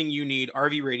 Everything you need.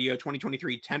 RV Radio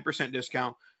 2023, 10%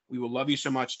 discount. We will love you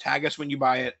so much. Tag us when you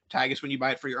buy it. Tag us when you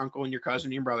buy it for your uncle and your cousin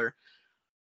and your brother.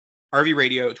 RV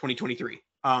Radio 2023.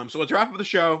 So let's wrap up the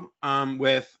show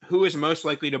with who is most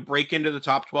likely to break into the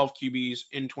top 12 QBs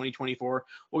in 2024.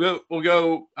 We'll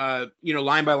go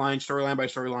line by line, storyline by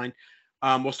storyline.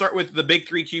 We'll start with the big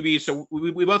three QBs. So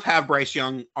we both have Bryce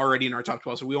Young already in our top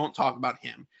 12, so we won't talk about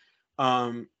him.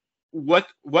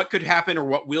 What could happen or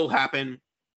what will happen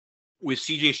with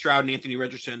CJ Stroud and Anthony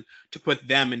Richardson to put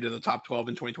them into the top 12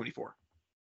 in 2024?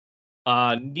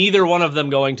 Neither one of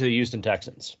them going to the Houston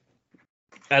Texans.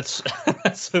 That's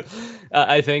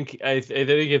I think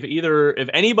if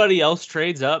anybody else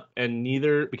trades up and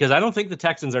neither, because I don't think the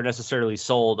Texans are necessarily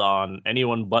sold on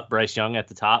anyone but Bryce Young at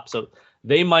the top, so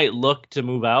they might look to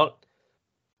move out.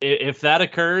 If that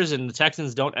occurs and the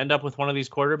Texans don't end up with one of these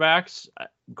quarterbacks,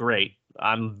 great.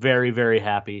 I'm very, very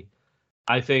happy.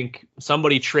 I think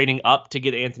somebody trading up to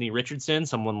get Anthony Richardson,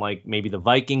 someone like maybe the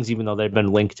Vikings, even though they've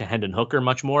been linked to Hendon Hooker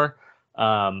much more.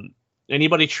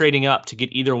 Anybody trading up to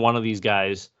get either one of these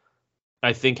guys,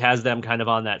 I think has them kind of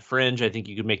on that fringe. I think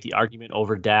you could make the argument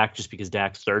over Dak just because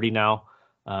Dak's 30 now.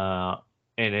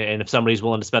 And if somebody's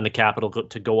willing to spend the capital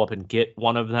to go up and get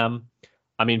one of them,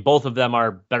 I mean, both of them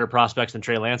are better prospects than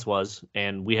Trey Lance was.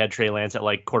 And we had Trey Lance at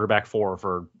like quarterback 4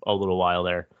 for a little while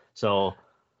there. So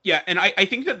yeah, and I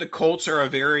think that the Colts are a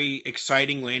very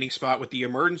exciting landing spot with the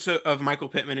emergence of Michael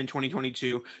Pittman in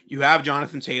 2022. You have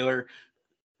Jonathan Taylor.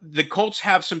 The Colts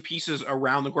have some pieces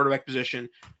around the quarterback position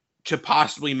to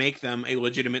possibly make them a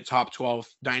legitimate top 12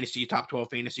 dynasty, top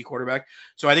 12 fantasy quarterback.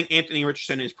 So I think Anthony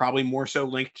Richardson is probably more so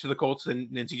linked to the Colts than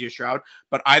CJ Stroud,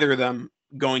 but either of them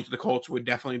going to the Colts would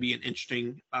definitely be an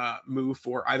interesting move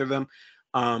for either of them.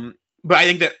 But I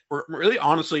think that really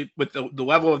honestly, with the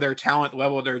level of their talent, the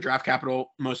level of their draft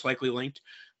capital, most likely linked,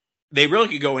 they really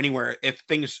could go anywhere if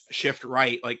things shift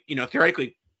right. Like,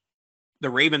 theoretically, the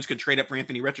Ravens could trade up for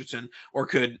Anthony Richardson, or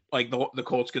could the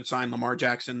Colts could sign Lamar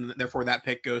Jackson. Therefore, that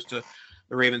pick goes to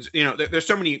the Ravens. There's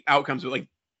so many outcomes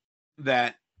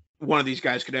that one of these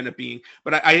guys could end up being.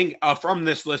 But I think from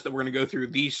this list that we're going to go through,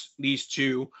 these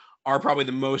two are probably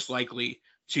the most likely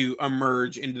to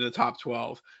emerge into the top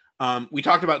 12. We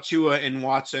talked about Tua and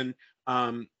Watson.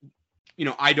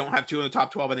 I don't have Tua in the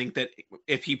top 12. I think that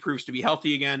if he proves to be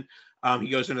healthy again, he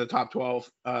goes into the top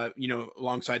 12,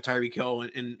 alongside Tyreek Hill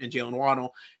and Jalen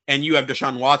Waddle. And you have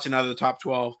Deshaun Watson out of the top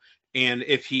 12. And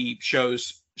if he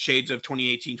shows shades of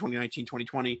 2018, 2019,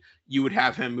 2020, you would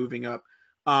have him moving up.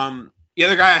 The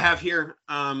other guy I have here,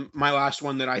 my last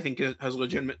one that I think has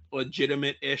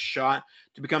legitimate-ish shot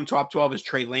to become top 12 is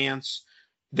Trey Lance.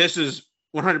 This is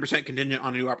 100% contingent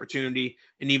on a new opportunity,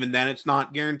 and even then it's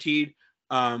not guaranteed.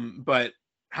 But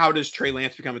how does Trey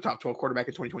Lance become a top 12 quarterback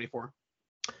in 2024?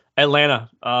 Atlanta.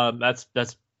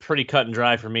 That's pretty cut and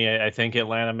dry for me. I think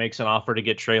Atlanta makes an offer to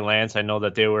get Trey Lance. I know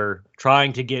that they were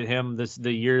trying to get him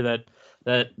the year that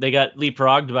they got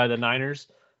leapfrogged by the Niners.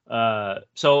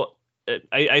 So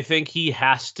I think he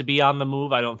has to be on the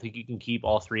move. I don't think you can keep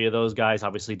all three of those guys.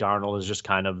 Obviously, Darnold is just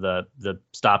kind of the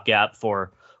stopgap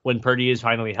for when Purdy is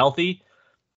finally healthy.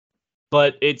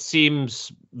 But it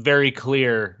seems very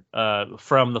clear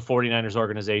from the 49ers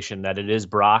organization that it is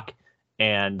Brock,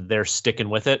 and they're sticking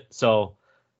with it. So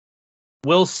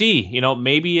we'll see.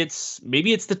 Maybe it's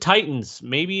the Titans,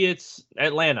 maybe it's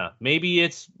Atlanta, maybe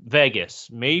it's Vegas,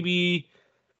 maybe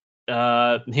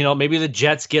maybe the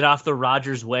Jets get off the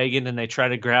Rodgers wagon and they try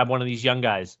to grab one of these young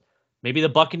guys. Maybe the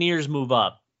Buccaneers move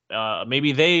up.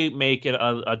 Maybe they make an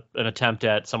attempt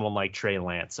at someone like Trey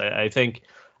Lance. I think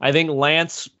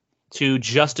Lance to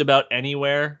just about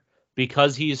anywhere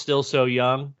because he's still so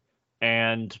young.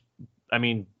 And I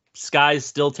mean, sky's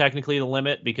still technically the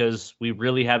limit because we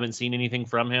really haven't seen anything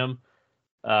from him.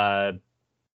 I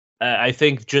I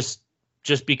think just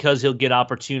because he'll get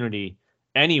opportunity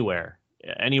anywhere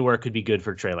could be good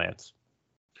for Trey Lance.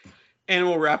 And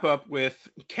we'll wrap up with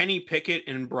Kenny Pickett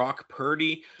and Brock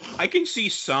Purdy. I can see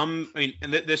some, and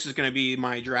this is going to be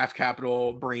my draft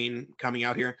capital brain coming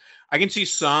out here. I can see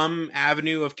some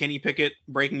avenue of Kenny Pickett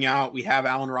breaking out. We have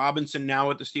Allen Robinson now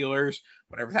with the Steelers,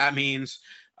 whatever that means.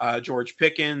 George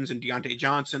Pickens and Deontay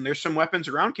Johnson. There's some weapons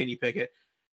around Kenny Pickett.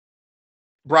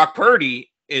 Brock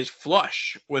Purdy is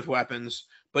flush with weapons,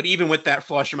 but even with that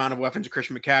flush amount of weapons,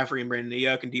 Christian McCaffrey and Brandon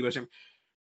Ayuk and Deebo Samuel,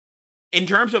 in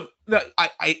terms of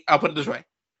I'll put it this way.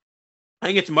 I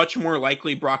think it's much more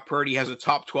likely Brock Purdy has a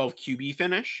top 12 QB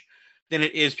finish than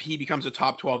it is he becomes a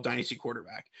top 12 dynasty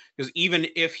quarterback. Because even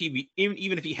if he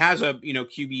has a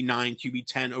QB 9, QB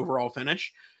 10 overall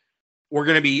finish, we're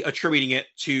going to be attributing it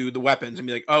to the weapons and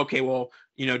be like, oh, okay, well,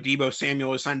 Deebo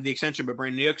Samuel is signed the extension, but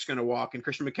Brandon Ayuk's going to walk, and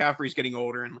Christian McCaffrey's getting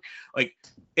older, and like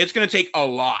it's going to take a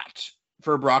lot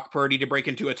for Brock Purdy to break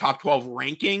into a top 12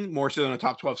 ranking more so than a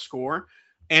top 12 score.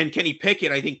 And Kenny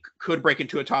Pickett, I think, could break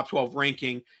into a top 12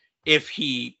 ranking if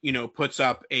he, puts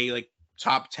up a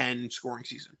top 10 scoring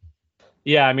season.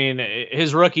 Yeah, I mean,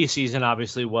 his rookie season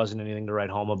obviously wasn't anything to write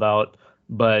home about,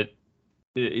 but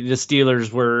the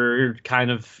Steelers were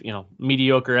kind of,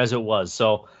 mediocre as it was.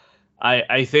 So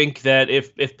I think that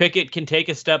if Pickett can take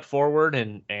a step forward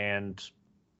and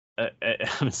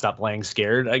stop playing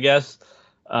scared, I guess,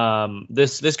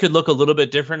 this could look a little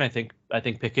bit different. I think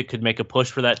Pickett could make a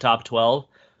push for that top 12.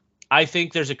 I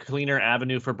think there's a cleaner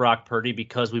avenue for Brock Purdy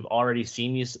because we've already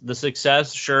seen the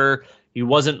success. Sure, he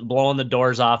wasn't blowing the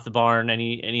doors off the barn,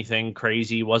 anything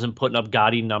crazy. He wasn't putting up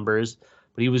gaudy numbers,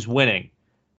 but he was winning.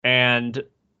 And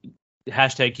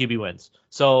hashtag QB wins.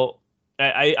 So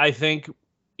I think,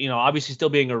 obviously still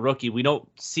being a rookie, we don't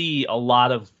see a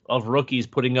lot of rookies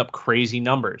putting up crazy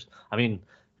numbers. I mean,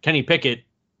 Kenny Pickett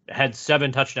had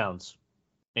 7 touchdowns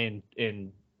in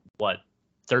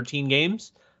 13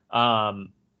 games.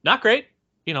 Not great,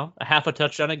 a half a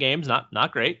touchdown a game is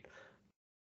not great.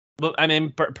 But I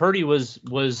mean, Purdy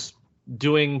was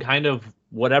doing kind of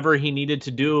whatever he needed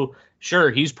to do. Sure,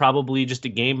 he's probably just a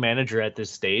game manager at this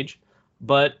stage,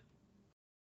 but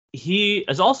he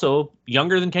is also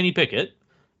younger than Kenny Pickett,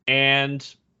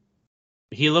 and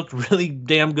he looked really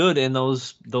damn good in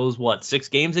those 6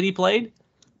 games that he played.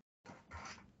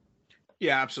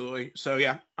 Yeah, absolutely. So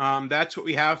yeah, that's what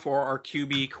we have for our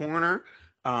QB corner.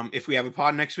 If we have a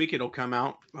pod next week, it'll come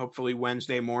out hopefully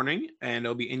Wednesday morning, and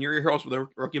it'll be in your ear holes with a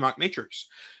Rookie Mock Matrix.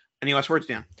 Any last words,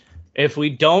 Dan? If we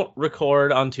don't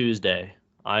record on Tuesday,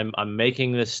 I'm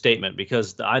making this statement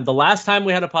because the last time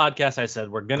we had a podcast, I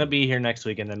said we're gonna be here next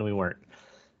week, and then we weren't.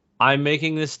 I'm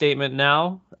making this statement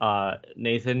now,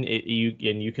 Nathan.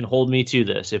 You can hold me to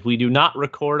this. If we do not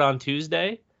record on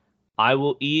Tuesday, I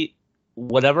will eat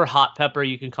whatever hot pepper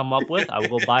you can come up with. I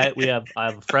will go buy it. I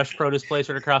have a fresh produce place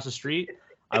right across the street.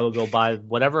 I will go buy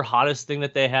whatever hottest thing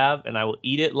that they have, and I will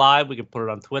eat it live. We can put it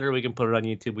on Twitter. We can put it on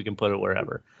YouTube. We can put it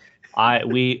wherever. I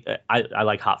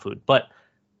like hot food, but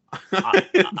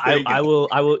I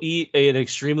will eat an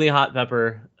extremely hot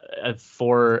pepper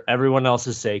for everyone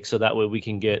else's sake, so that way we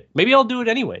can get. Maybe I'll do it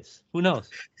anyways. Who knows?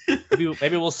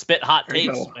 Maybe we'll spit hot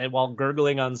takes while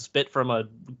gurgling on spit from a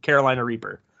Carolina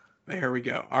Reaper. There we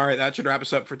go. All right, that should wrap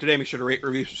us up for today. Make sure to rate,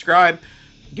 review, subscribe.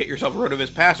 Get yourself a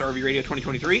RotoViz Pass, RV Radio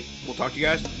 2023. We'll talk to you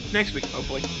guys next week,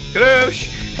 hopefully.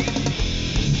 Kadoosh!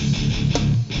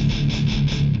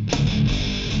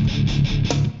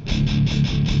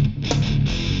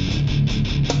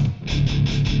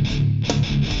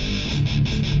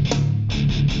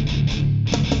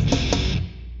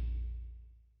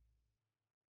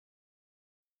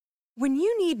 When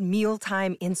you need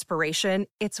mealtime inspiration,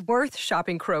 it's worth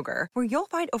shopping Kroger, where you'll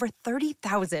find over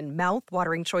 30,000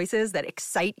 mouth-watering choices that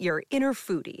excite your inner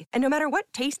foodie. And no matter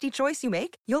what tasty choice you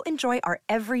make, you'll enjoy our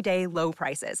everyday low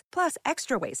prices, plus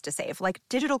extra ways to save, like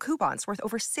digital coupons worth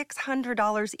over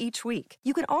 $600 each week.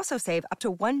 You can also save up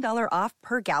to $1 off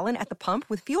per gallon at the pump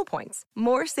with fuel points.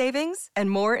 More savings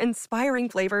and more inspiring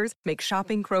flavors make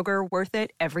shopping Kroger worth it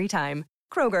every time.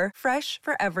 Kroger, fresh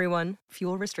for everyone.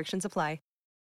 Fuel restrictions apply.